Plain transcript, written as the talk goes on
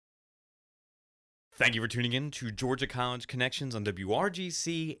Thank you for tuning in to Georgia College Connections on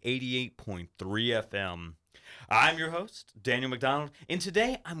WRGC 88.3 FM. I'm your host, Daniel McDonald, and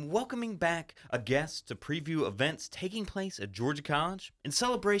today I'm welcoming back a guest to preview events taking place at Georgia College in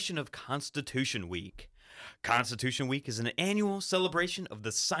celebration of Constitution Week. Constitution Week is an annual celebration of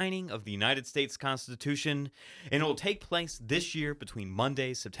the signing of the United States Constitution, and it will take place this year between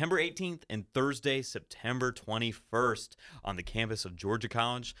Monday, September 18th and Thursday, September 21st on the campus of Georgia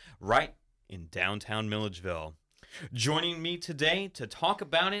College, right in downtown Milledgeville. Joining me today to talk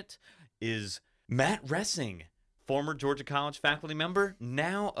about it is Matt Roessing, former Georgia College faculty member,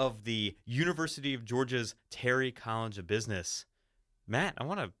 now of the University of Georgia's Terry College of Business. Matt, I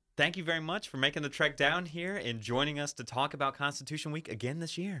want to thank you very much for making the trek down here and joining us to talk about Constitution Week again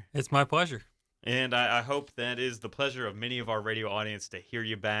this year. It's my pleasure. And I hope that is the pleasure of many of our radio audience to hear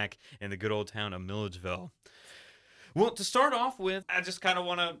you back in the good old town of Milledgeville. Well, to start off with, I just kind of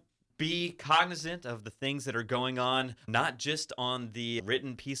want to be cognizant of the things that are going on, not just on the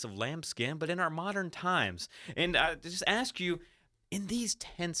written piece of lambskin, but in our modern times. And I just ask you, in these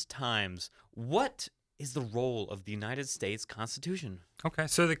tense times, what is the role of the United States Constitution? Okay,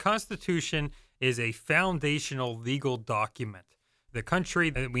 so the Constitution is a foundational legal document. The country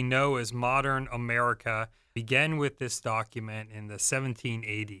that we know as modern America began with this document in the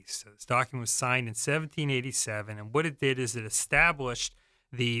 1780s. So this document was signed in 1787, and what it did is it established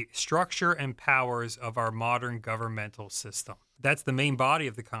the structure and powers of our modern governmental system. That's the main body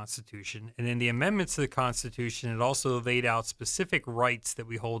of the Constitution. And in the amendments to the Constitution, it also laid out specific rights that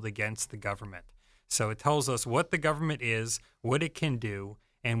we hold against the government. So it tells us what the government is, what it can do,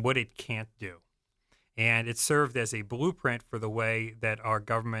 and what it can't do. And it served as a blueprint for the way that our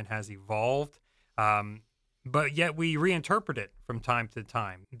government has evolved. But yet we reinterpret it from time to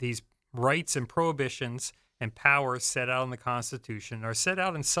time. These rights and prohibitions and powers set out in the Constitution are set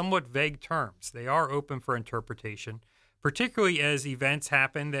out in somewhat vague terms. They are open for interpretation, particularly as events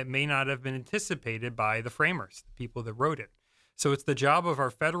happen that may not have been anticipated by the framers, the people that wrote it. So it's the job of our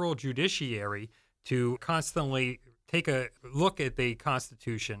federal judiciary to constantly take a look at the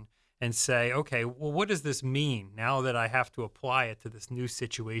Constitution and say, okay, well, what does this mean now that I have to apply it to this new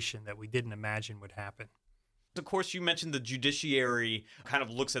situation that we didn't imagine would happen? Of course, you mentioned the judiciary kind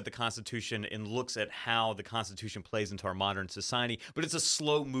of looks at the Constitution and looks at how the Constitution plays into our modern society, but it's a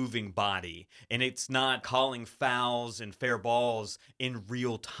slow-moving body, and it's not calling fouls and fair balls in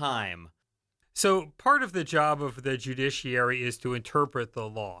real time. So part of the job of the judiciary is to interpret the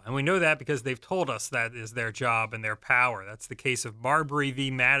law, and we know that because they've told us that is their job and their power. That's the case of Marbury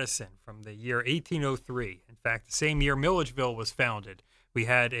v. Madison from the year 1803. In fact, the same year Milledgeville was founded. We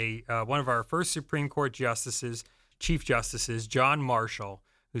had one of our first Supreme Court justices, Chief Justices, John Marshall,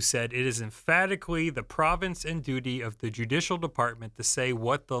 who said, "It is emphatically the province and duty of the judicial department to say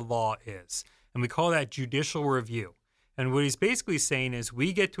what the law is." And we call that judicial review. And what he's basically saying is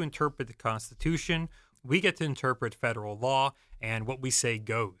we get to interpret the Constitution, we get to interpret federal law, and what we say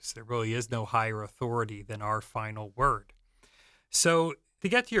goes. There really is no higher authority than our final word. So to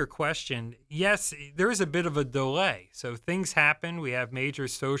get to your question, yes, there is a bit of a delay. So things happen. We have major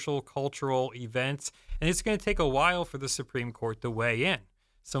social, cultural events, and it's going to take a while for the Supreme Court to weigh in.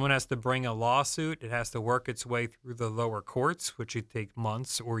 Someone has to bring a lawsuit. It has to work its way through the lower courts, which would take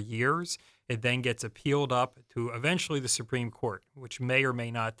months or years. It then gets appealed up to eventually the Supreme Court, which may or may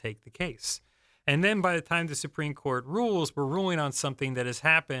not take the case. And then by the time the Supreme Court rules, we're ruling on something that has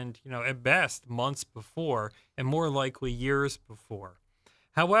happened, at best months before and more likely years before.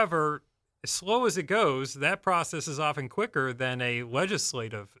 However, as slow as it goes, that process is often quicker than a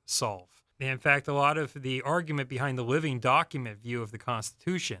legislative solve. In fact, a lot of the argument behind the living document view of the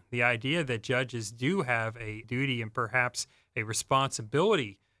Constitution, the idea that judges do have a duty and perhaps a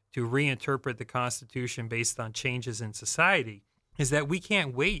responsibility to reinterpret the Constitution based on changes in society, is that we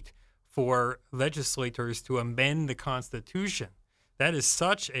can't wait for legislators to amend the Constitution. That is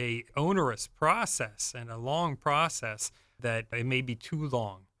such a onerous process and a long process that it may be too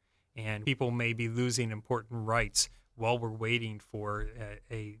long, and people may be losing important rights while we're waiting for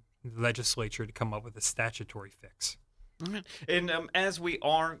a legislature to come up with a statutory fix. And as we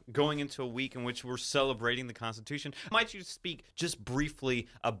are going into a week in which we're celebrating the Constitution, might you speak just briefly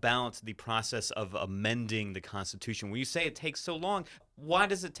about the process of amending the Constitution? When you say it takes so long, why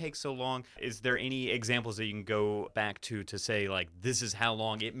does it take so long? Is there any examples that you can go back to say, like, this is how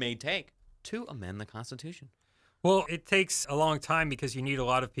long it may take to amend the Constitution? Well, it takes a long time because you need a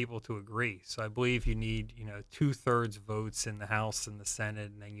lot of people to agree. So I believe you need, 2/3 votes in the House and the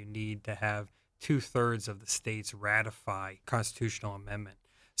Senate, and then you need to have 2/3 of the states ratify constitutional amendment.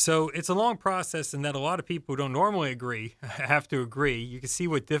 So it's a long process, and that a lot of people who don't normally agree have to agree. You can see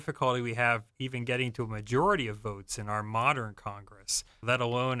what difficulty we have even getting to a majority of votes in our modern Congress, let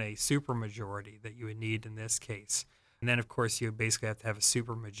alone a supermajority that you would need in this case. And then, of course, you basically have to have a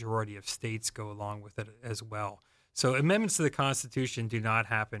supermajority of states go along with it as well. So amendments to the Constitution do not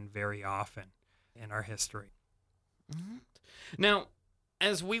happen very often in our history. Mm-hmm. Now,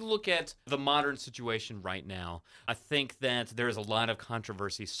 as we look at the modern situation right now, I think that there is a lot of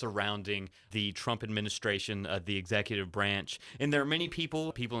controversy surrounding the Trump administration, the executive branch. And there are many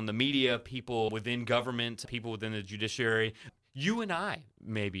people in the media, people within government, people within the judiciary, you and I,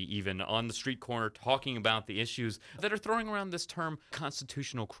 maybe even on the street corner, talking about the issues that are throwing around this term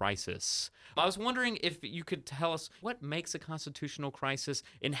constitutional crisis. I was wondering if you could tell us what makes a constitutional crisis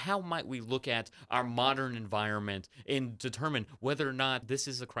and how might we look at our modern environment and determine whether or not this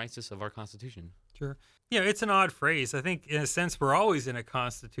is a crisis of our Constitution. Sure. Yeah, it's an odd phrase. I think, in a sense, we're always in a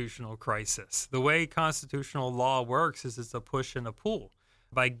constitutional crisis. The way constitutional law works is it's a push and a pull.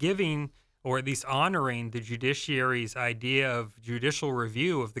 By giving, or at least honoring, the judiciary's idea of judicial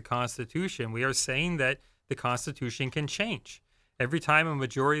review of the Constitution, we are saying that the Constitution can change. Every time a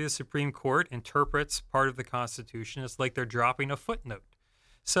majority of the Supreme Court interprets part of the Constitution, it's like they're dropping a footnote.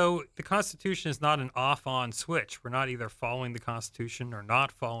 So the Constitution is not an off-on switch. We're not either following the Constitution or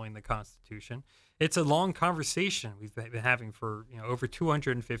not following the Constitution. It's a long conversation we've been having for over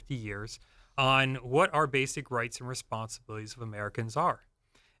 250 years on what our basic rights and responsibilities of Americans are.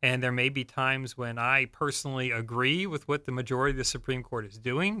 And there may be times when I personally agree with what the majority of the Supreme Court is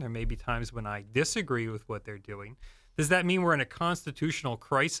doing. There may be times when I disagree with what they're doing. Does that mean we're in a constitutional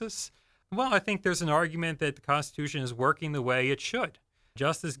crisis? Well, I think there's an argument that the Constitution is working the way it should.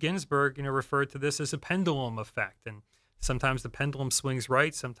 Justice Ginsburg, referred to this as a pendulum effect. And sometimes the pendulum swings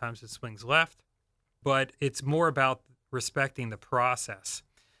right, sometimes it swings left. But it's more about respecting the process.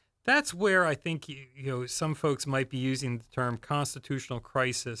 That's where I think some folks might be using the term constitutional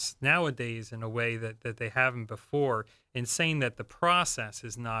crisis nowadays in a way that they haven't before, in saying that the process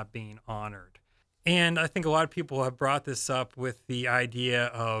is not being honored. And I think a lot of people have brought this up with the idea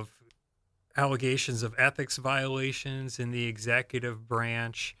of allegations of ethics violations in the executive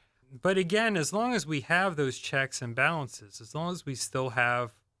branch. But again, as long as we have those checks and balances, as long as we still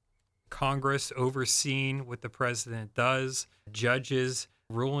have Congress overseeing what the president does, judges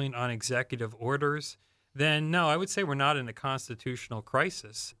ruling on executive orders, then no, I would say we're not in a constitutional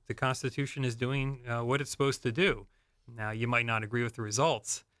crisis. The Constitution is doing what it's supposed to do. Now, you might not agree with the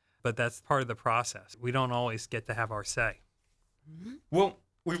results, but that's part of the process. We don't always get to have our say. Well,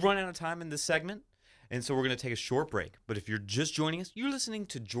 we've run out of time in this segment, and so we're going to take a short break. But if you're just joining us, you're listening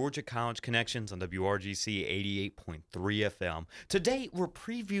to Georgia College Connections on WRGC 88.3 FM. Today, we're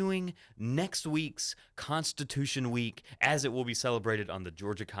previewing next week's Constitution Week as it will be celebrated on the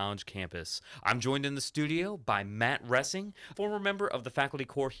Georgia College campus. I'm joined in the studio by Matt Roessing, former member of the faculty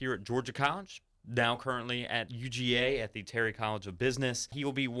corps here at Georgia College, now currently at UGA at the Terry College of Business. He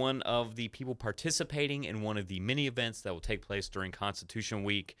will be one of the people participating in one of the many events that will take place during Constitution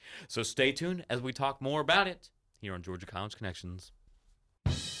Week. So stay tuned as we talk more about it here on Georgia College Connections.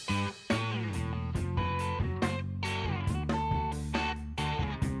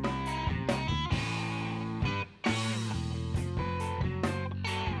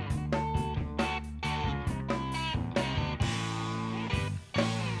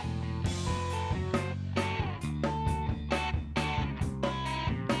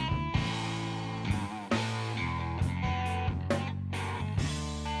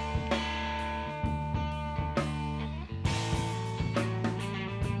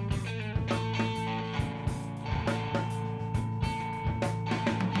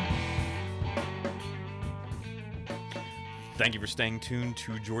 Thank you for staying tuned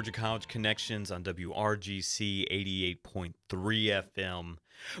to Georgia College Connections on WRGC 88.3 FM.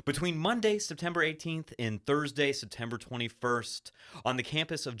 Between Monday, September 18th and Thursday, September 21st, on the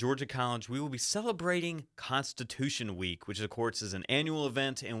campus of Georgia College, we will be celebrating Constitution Week, which of course is an annual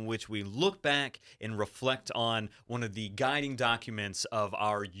event in which we look back and reflect on one of the guiding documents of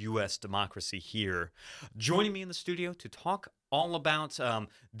our U.S. democracy here. Joining me in the studio to talk all about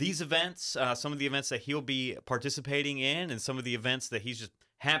these events, some of the events that he'll be participating in, and some of the events that he's just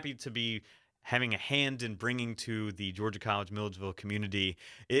happy to be having a hand in bringing to the Georgia College Milledgeville community,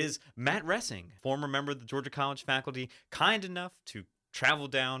 is Matt Roessing, former member of the Georgia College faculty, kind enough to travel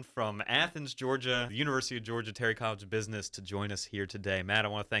down from Athens, Georgia, the University of Georgia Terry College of Business, to join us here today. Matt, I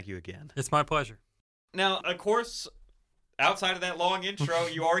want to thank you again. It's my pleasure. Now, of course, outside of that long intro,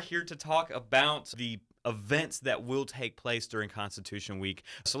 you are here to talk about the events that will take place during Constitution Week.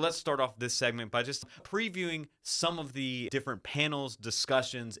 So let's start off this segment by just previewing some of the different panels,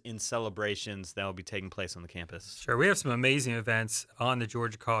 discussions, and celebrations that will be taking place on the campus. Sure. We have some amazing events on the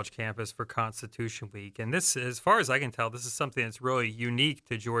Georgia College campus for Constitution Week. And this, as far as I can tell, this is something that's really unique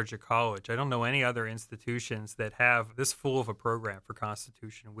to Georgia College. I don't know any other institutions that have this full of a program for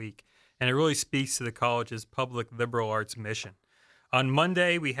Constitution Week. And it really speaks to the college's public liberal arts mission. On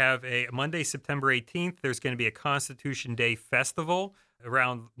Monday, we have Monday, September 18th, there's going to be a Constitution Day festival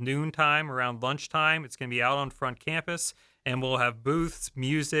around noontime, around lunchtime. It's going to be out on front campus, and we'll have booths,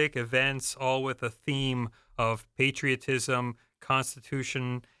 music, events, all with a theme of patriotism,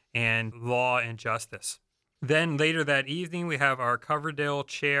 Constitution, and law and justice. Then later that evening, we have our Coverdale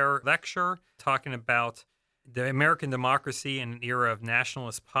Chair lecture talking about the American democracy in an era of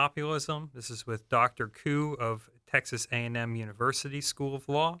nationalist populism. This is with Dr. Koo of Texas A&M University School of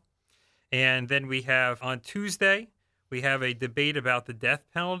Law. And then we have on Tuesday, we have a debate about the death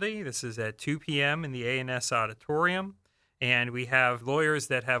penalty. This is at 2 p.m. in the A&S auditorium. And we have lawyers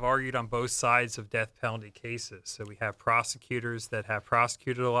that have argued on both sides of death penalty cases. So we have prosecutors that have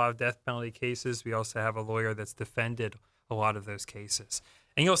prosecuted a lot of death penalty cases. We also have a lawyer that's defended a lot of those cases.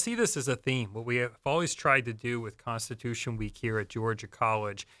 And you'll see this as a theme. What we have always tried to do with Constitution Week here at Georgia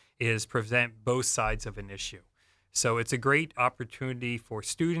College is present both sides of an issue. So it's a great opportunity for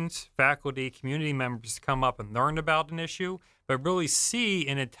students, faculty, community members to come up and learn about an issue, but really see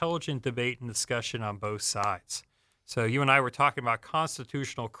an intelligent debate and discussion on both sides. So you and I were talking about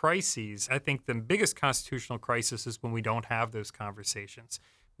constitutional crises. I think the biggest constitutional crisis is when we don't have those conversations,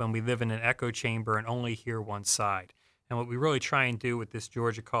 when we live in an echo chamber and only hear one side. And what we really try and do with this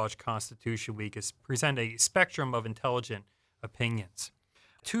Georgia College Constitution Week is present a spectrum of intelligent opinions.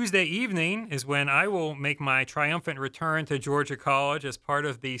 Tuesday evening is when I will make my triumphant return to Georgia College as part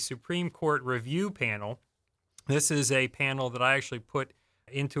of the Supreme Court Review Panel. This is a panel that I actually put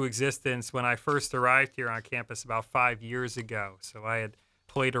into existence when I first arrived here on campus about 5 years ago. So I had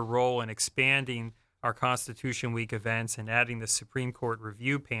played a role in expanding our Constitution Week events and adding the Supreme Court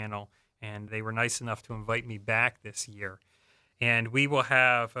Review Panel, and they were nice enough to invite me back this year. And we will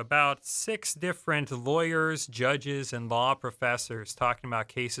have about 6 different lawyers, judges, and law professors talking about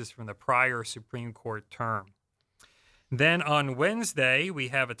cases from the prior Supreme Court term. Then on Wednesday, we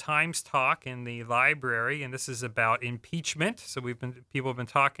have a Times Talk in the library, and this is about impeachment. So people have been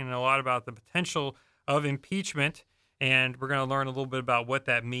talking a lot about the potential of impeachment, and we're going to learn a little bit about what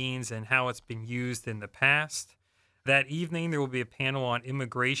that means and how it's been used in the past. That evening, there will be a panel on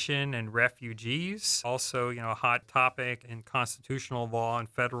immigration and refugees, also, a hot topic in constitutional law and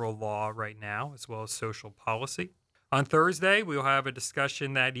federal law right now, as well as social policy. On Thursday, we will have a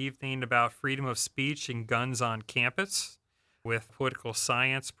discussion that evening about freedom of speech and guns on campus with political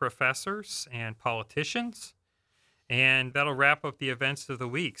science professors and politicians. And that'll wrap up the events of the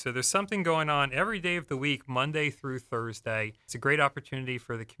week. So there's something going on every day of the week, Monday through Thursday. It's a great opportunity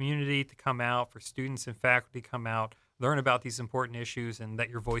for the community to come out, for students and faculty to come out, learn about these important issues, and let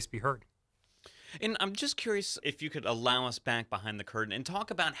your voice be heard. And I'm just curious if you could allow us back behind the curtain and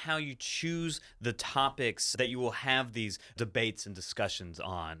talk about how you choose the topics that you will have these debates and discussions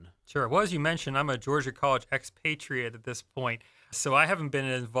on. Sure. Well, as you mentioned, I'm a Georgia College expatriate at this point, so I haven't been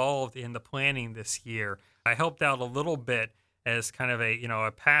involved in the planning this year. I helped out a little bit as kind of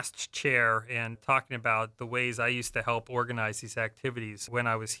a past chair and talking about the ways I used to help organize these activities when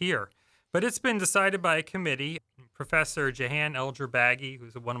I was here. But it's been decided by a committee. Professor Jahan Elger-Baggy,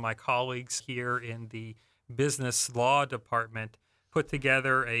 who's one of my colleagues here in the business law department, put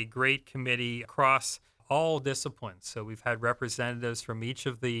together a great committee across all disciplines. So we've had representatives from each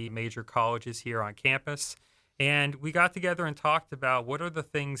of the major colleges here on campus. And we got together and talked about what are the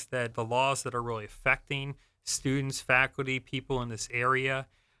things that the laws that are really affecting students, faculty, people in this area.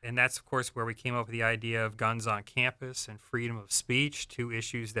 And that's, of course, where we came up with the idea of guns on campus and freedom of speech, 2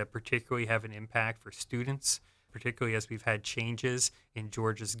 issues that particularly have an impact for students, particularly as we've had changes in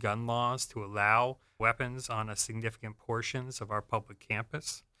Georgia's gun laws to allow weapons on a significant portions of our public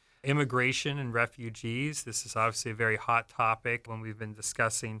campus. Immigration and refugees. This is obviously a very hot topic when we've been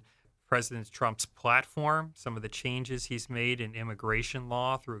discussing President Trump's platform, some of the changes he's made in immigration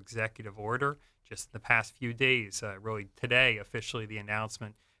law through executive order. Just in the past few days, really today, officially the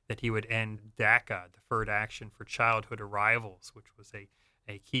announcement that he would end DACA, Deferred Action for Childhood Arrivals, which was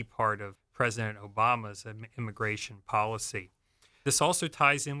a key part of President Obama's immigration policy. This also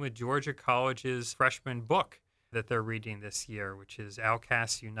ties in with Georgia College's freshman book that they're reading this year, which is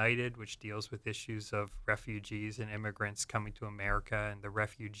Outcasts United, which deals with issues of refugees and immigrants coming to America and the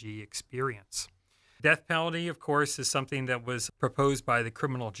refugee experience. Death penalty, of course, is something that was proposed by the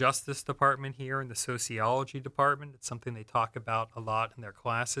Criminal Justice Department here and the Sociology Department. It's something they talk about a lot in their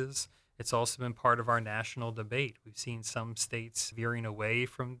classes. It's also been part of our national debate. We've seen some states veering away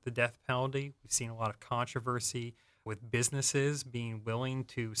from the death penalty. We've seen a lot of controversy with businesses being willing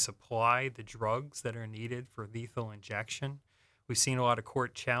to supply the drugs that are needed for lethal injection. We've seen a lot of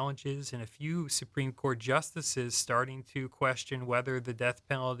court challenges and a few Supreme Court justices starting to question whether the death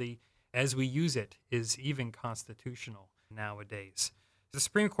penalty as we use it is even constitutional nowadays. The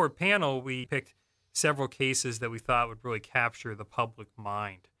Supreme Court panel, we picked several cases that we thought would really capture the public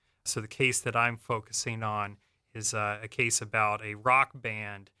mind. So the case that I'm focusing on is a case about a rock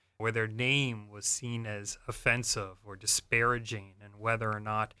band where their name was seen as offensive or disparaging and whether or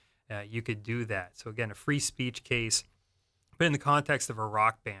not you could do that. So again, a free speech case, but in the context of a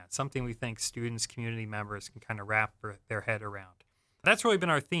rock band, something we think students, community members can kind of wrap their head around. That's really been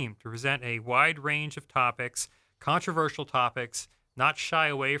our theme, to present a wide range of topics, controversial topics, not shy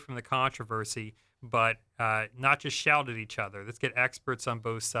away from the controversy, but not just shout at each other. Let's get experts on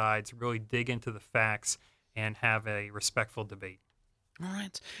both sides, really dig into the facts, and have a respectful debate. All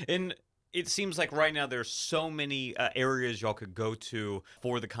right. And it seems like right now there's so many areas y'all could go to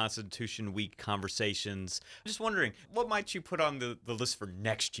for the Constitution Week conversations. I'm just wondering, what might you put on the list for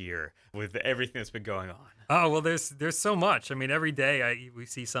next year with everything that's been going on? Oh, well, there's so much. I mean, every day we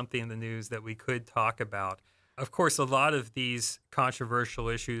see something in the news that we could talk about. Of course, a lot of these controversial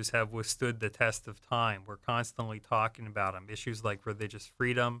issues have withstood the test of time. We're constantly talking about them. Issues like religious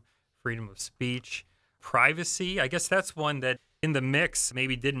freedom, freedom of speech, privacy. I guess that's one that in the mix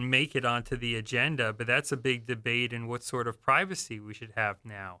maybe didn't make it onto the agenda, but that's a big debate in what sort of privacy we should have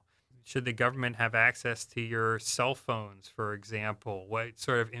now. Should the government have access to your cell phones, for example? What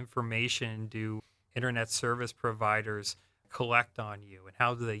sort of information do internet service providers collect on you, and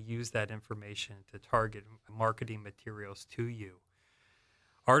how do they use that information to target marketing materials to you?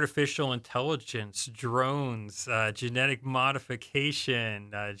 Artificial intelligence, drones, genetic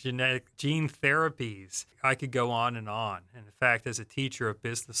modification, genetic gene therapies. I could go on and on. And in fact, as a teacher of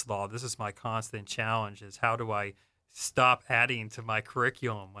business law, this is my constant challenge: is how do I stop adding to my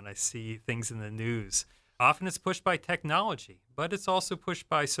curriculum when I see things in the news? Often it's pushed by technology, but it's also pushed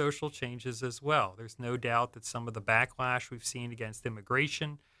by social changes as well. There's no doubt that some of the backlash we've seen against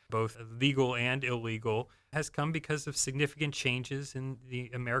immigration, both legal and illegal, has come because of significant changes in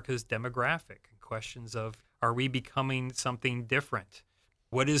America's demographic. Questions of, are we becoming something different?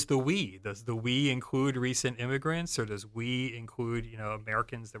 What is the we? Does the we include recent immigrants, or does we include,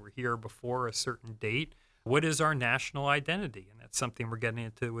 Americans that were here before a certain date? What is our national identity? And that's something we're getting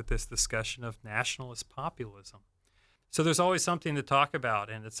into with this discussion of nationalist populism. So there's always something to talk about,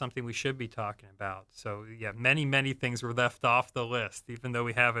 and it's something we should be talking about. So yeah, many, many things were left off the list. Even though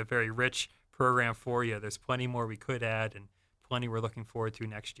we have a very rich program for you, there's plenty more we could add and plenty we're looking forward to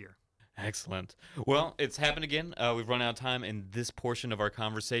next year. Excellent. Well, it's happened again. We've run out of time in this portion of our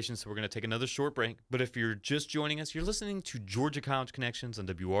conversation, so we're going to take another short break. But if you're just joining us, you're listening to Georgia College Connections on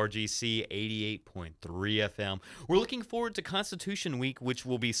WRGC 88.3 FM. We're looking forward to Constitution Week, which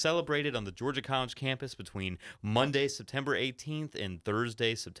will be celebrated on the Georgia College campus between Monday, September 18th and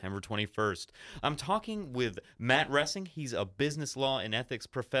Thursday, September 21st. I'm talking with Matt Roessing. He's a business law and ethics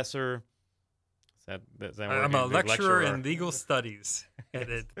professor. Is that I'm a lecturer in legal studies at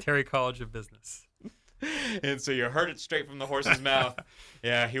the Terry College of Business. And so you heard it straight from the horse's mouth.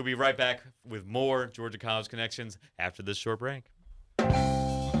 Yeah, he'll be right back with more Georgia College Connections after this short break.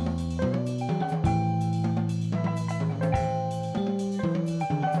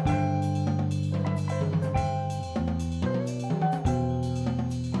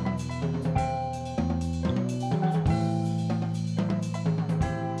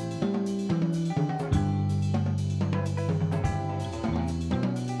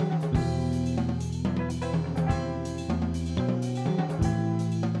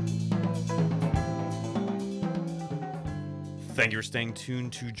 Thank you for staying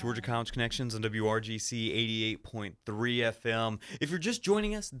tuned to Georgia College Connections on WRGC 88.3 FM. If you're just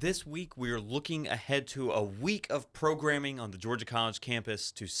joining us this week, we are looking ahead to a week of programming on the Georgia College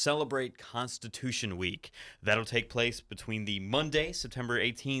campus to celebrate Constitution Week. That'll take place between the Monday, September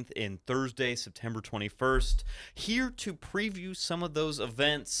 18th, and Thursday, September 21st. Here to preview some of those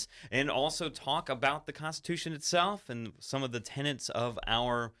events and also talk about the Constitution itself and some of the tenets of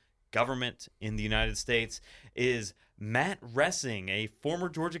our government in the United States is Matt Roessing, a former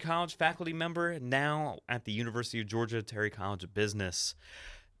Georgia College faculty member, now at the University of Georgia, Terry College of Business.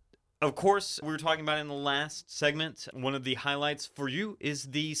 Of course, we were talking about in the last segment, one of the highlights for you is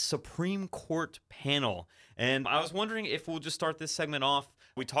the Supreme Court panel. And I was wondering if we'll just start this segment off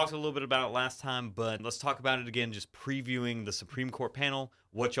We talked a little bit about it last time, but let's talk about it again, just previewing the Supreme Court panel,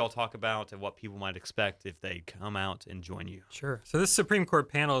 what y'all talk about, and what people might expect if they come out and join you. Sure. So this Supreme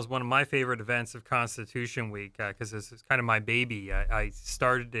Court panel is one of my favorite events of Constitution Week because this is kind of my baby. I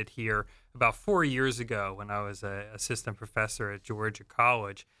started it here about 4 years ago when I was an assistant professor at Georgia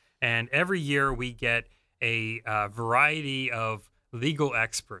College. And every year we get a variety of legal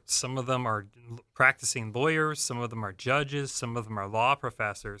experts. Some of them are practicing lawyers, some of them are judges, some of them are law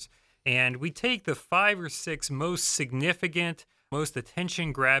professors. And we take the 5 or 6 most significant, most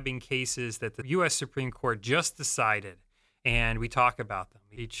attention-grabbing cases that the U.S. Supreme Court just decided, and we talk about them.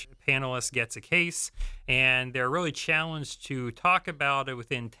 Each panelist gets a case, and they're really challenged to talk about it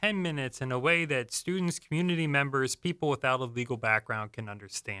within 10 minutes in a way that students, community members, people without a legal background can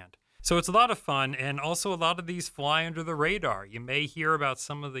understand. So it's a lot of fun, and also a lot of these fly under the radar. You may hear about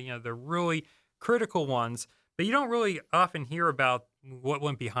some of the really critical ones, but you don't really often hear about what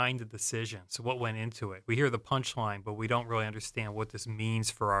went behind the decision, so what went into it. We hear the punchline, but we don't really understand what this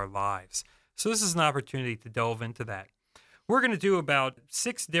means for our lives. So this is an opportunity to delve into that. We're going to do about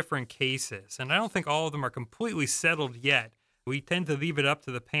 6 different cases, and I don't think all of them are completely settled yet. We tend to leave it up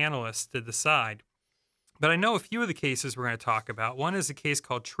to the panelists to decide. But I know a few of the cases we're going to talk about. One is a case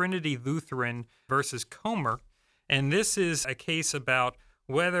called Trinity Lutheran versus Comer, and this is a case about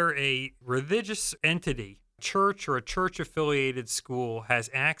whether a religious entity, church or a church-affiliated school, has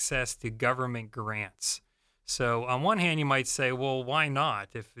access to government grants. So on one hand, you might say, well, why not?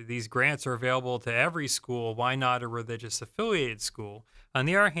 If these grants are available to every school, why not a religious affiliated school? On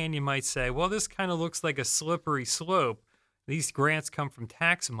the other hand, you might say, well, this kind of looks like a slippery slope. These grants come from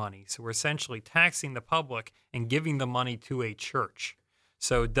tax money, so we're essentially taxing the public and giving the money to a church.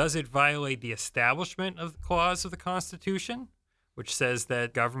 So does it violate the establishment of the clause of the Constitution, which says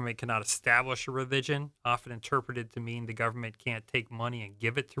that government cannot establish a religion, often interpreted to mean the government can't take money and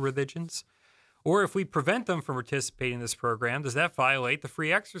give it to religions? Or if we prevent them from participating in this program, does that violate the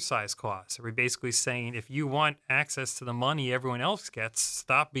free exercise clause? Are we basically saying if you want access to the money everyone else gets,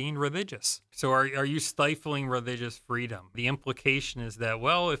 stop being religious? So are you stifling religious freedom? The implication is that,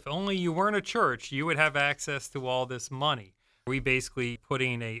 well, if only you weren't a church, you would have access to all this money. Are we basically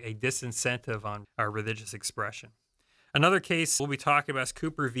putting a disincentive on our religious expression? Another case we'll be talking about is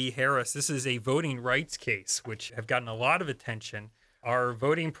Cooper v. Harris. This is a voting rights case, which have gotten a lot of attention. Our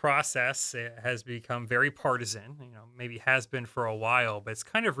voting process has become very partisan, maybe has been for a while, but it's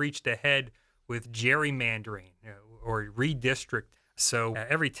kind of reached a head with gerrymandering or redistricting. So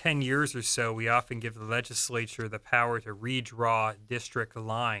every 10 years or so, we often give the legislature the power to redraw district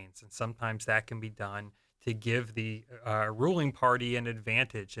lines, and sometimes that can be done to give the ruling party an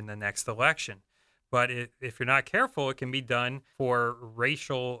advantage in the next election. But if you're not careful, it can be done for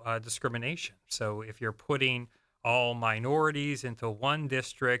racial discrimination. So if you're putting all minorities into one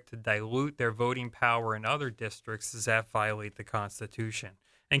district to dilute their voting power in other districts, does that violate the Constitution?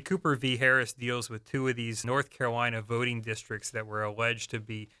 And Cooper v. Harris deals with 2 of these North Carolina voting districts that were alleged to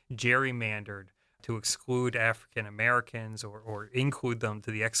be gerrymandered to exclude African Americans or include them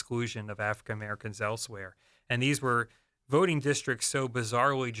to the exclusion of African Americans elsewhere. And these were voting districts so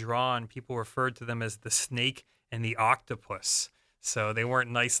bizarrely drawn, people referred to them as the snake and the octopus. So they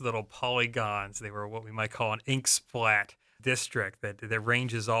weren't nice little polygons. They were what we might call an ink splat district that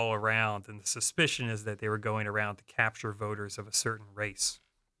ranges all around. And the suspicion is that they were going around to capture voters of a certain race.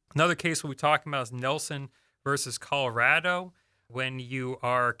 Another case we'll be talking about is Nelson versus Colorado. When you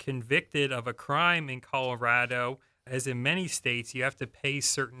are convicted of a crime in Colorado, as in many states, you have to pay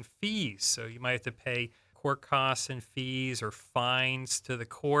certain fees. So you might have to pay court costs and fees or fines to the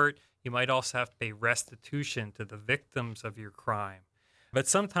court. You might also have to pay restitution to the victims of your crime. But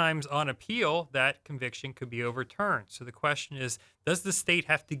sometimes on appeal, that conviction could be overturned. So the question is, does the state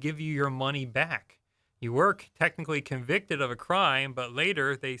have to give you your money back? You were technically convicted of a crime, but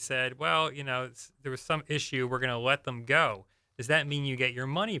later they said, well, there was some issue, we're going to let them go. Does that mean you get your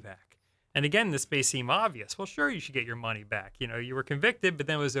money back? And again, this may seem obvious. Well, sure, you should get your money back. You were convicted, but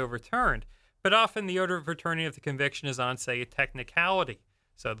then it was overturned. But often the overturning of the conviction is on, say, a technicality.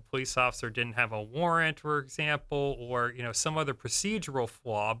 So the police officer didn't have a warrant, for example, or some other procedural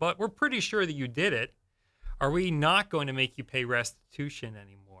flaw, but we're pretty sure that you did it. Are we not going to make you pay restitution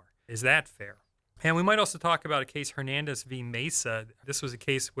anymore? Is that fair? And we might also talk about a case, Hernandez v. Mesa. This was a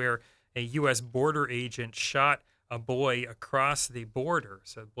case where a U.S. border agent shot a boy across the border.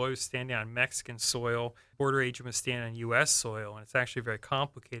 So the boy was standing on Mexican soil, border agent was standing on U.S. soil, and it's actually a very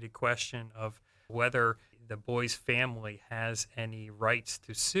complicated question of whether the boy's family has any rights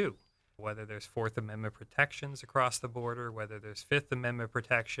to sue. whether there's Fourth Amendment protections across the border, whether there's Fifth Amendment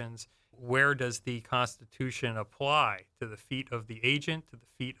protections. Where does the Constitution apply? To the feet of the agent, to the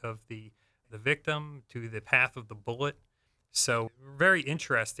feet of the victim, to the path of the bullet? So very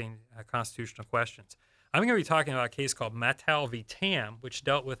interesting constitutional questions. I'm going to be talking about a case called Mattel v. Tam, which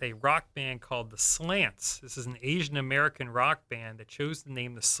dealt with a rock band called the Slants. This is an Asian American rock band that chose the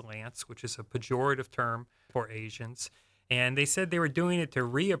name the Slants, which is a pejorative term for Asians. And they said they were doing it to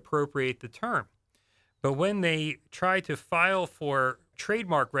reappropriate the term. But when they tried to file for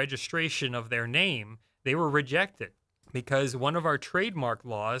trademark registration of their name, they were rejected because one of our trademark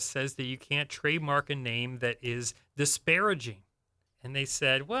laws says that you can't trademark a name that is disparaging. And they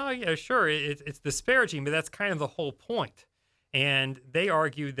said, well, yeah, sure, it's disparaging, but that's kind of the whole point. And they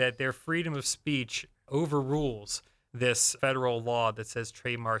argued that their freedom of speech overrules this federal law that says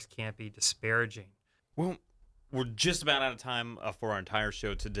trademarks can't be disparaging. Well, we're just about out of time for our entire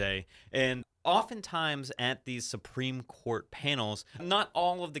show today. And oftentimes at these Supreme Court panels, not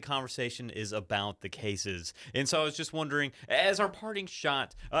all of the conversation is about the cases. And so I was just wondering, as our parting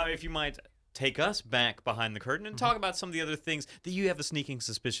shot, if you might take us back behind the curtain and talk about some of the other things that you have a sneaking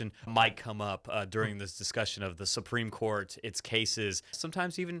suspicion might come up during this discussion of the Supreme Court, its cases,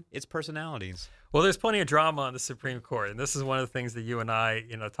 sometimes even its personalities. Well, there's plenty of drama on the Supreme Court, and this is one of the things that you and I,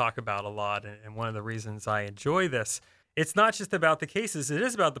 talk about a lot, and one of the reasons I enjoy this. It's not just about the cases, it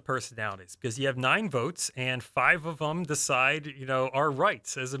is about the personalities, because you have 9 votes, and 5 of them decide, our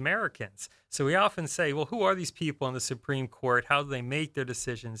rights as Americans. So we often say, well, who are these people on the Supreme Court? How do they make their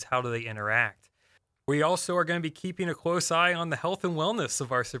decisions? How do they interact? We also are going to be keeping a close eye on the health and wellness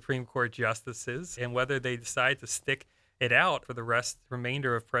of our Supreme Court justices and whether they decide to stick it out for the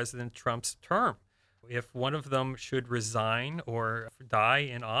remainder of President Trump's term. If one of them should resign or die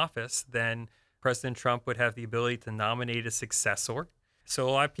in office, then President Trump would have the ability to nominate a successor. So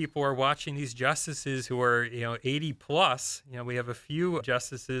a lot of people are watching these justices who are, 80 plus. We have a few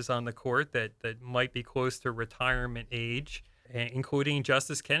justices on the court that might be close to retirement age, including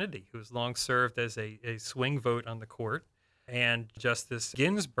Justice Kennedy, who has long served as a swing vote on the court, and Justice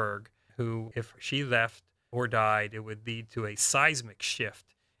Ginsburg, who, if she left or died, it would lead to a seismic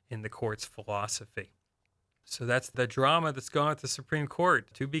shift in the court's philosophy. So that's the drama that's going on at the Supreme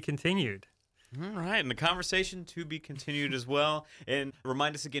Court, to be continued. All right, and the conversation to be continued as well. And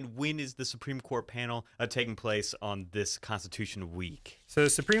remind us again, when is the Supreme Court panel taking place on this Constitution Week? So the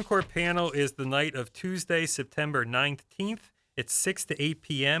Supreme Court panel is the night of Tuesday, September 19th. It's 6 to 8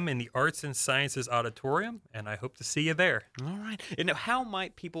 p.m. in the Arts and Sciences Auditorium, and I hope to see you there. All right. And how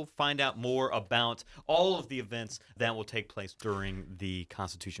might people find out more about all of the events that will take place during the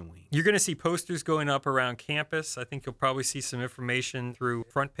Constitution Week? You're going to see posters going up around campus. I think you'll probably see some information through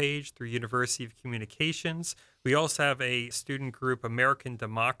front page, through University of Communications. We also have a student group, American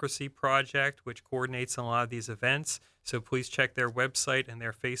Democracy Project, which coordinates a lot of these events. So please check their website and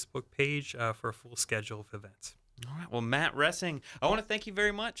their Facebook page for a full schedule of events. All right. Well, Matt Roessing, I want to thank you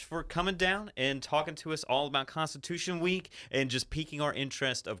very much for coming down and talking to us all about Constitution Week and just piquing our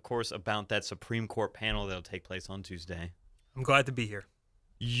interest, of course, about that Supreme Court panel that will take place on Tuesday. I'm glad to be here.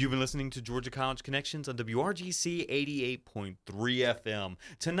 You've been listening to Georgia College Connections on WRGC 88.3 FM.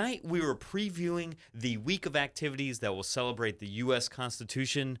 Tonight, we were previewing the week of activities that will celebrate the U.S.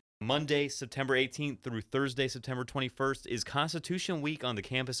 Constitution. Monday, September 18th through Thursday, September 21st is Constitution Week on the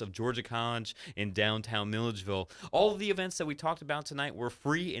campus of Georgia College in downtown Milledgeville. All of the events that we talked about tonight were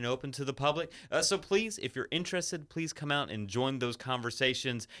free and open to the public. So please, if you're interested, please come out and join those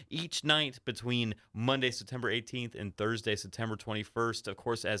conversations each night between Monday, September 18th and Thursday, September 21st. Of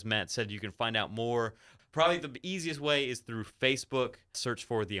course, as Matt said, you can find out more. Probably the easiest way is through Facebook. Search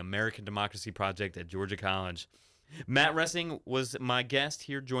for the American Democracy Project at Georgia College. Matt Roessing was my guest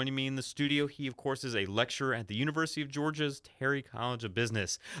here joining me in the studio. He, of course, is a lecturer at the University of Georgia's Terry College of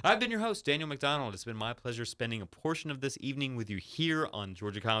Business. I've been your host, Daniel McDonald. It's been my pleasure spending a portion of this evening with you here on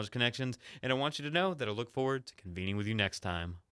Georgia College Connections, and I want you to know that I look forward to convening with you next time.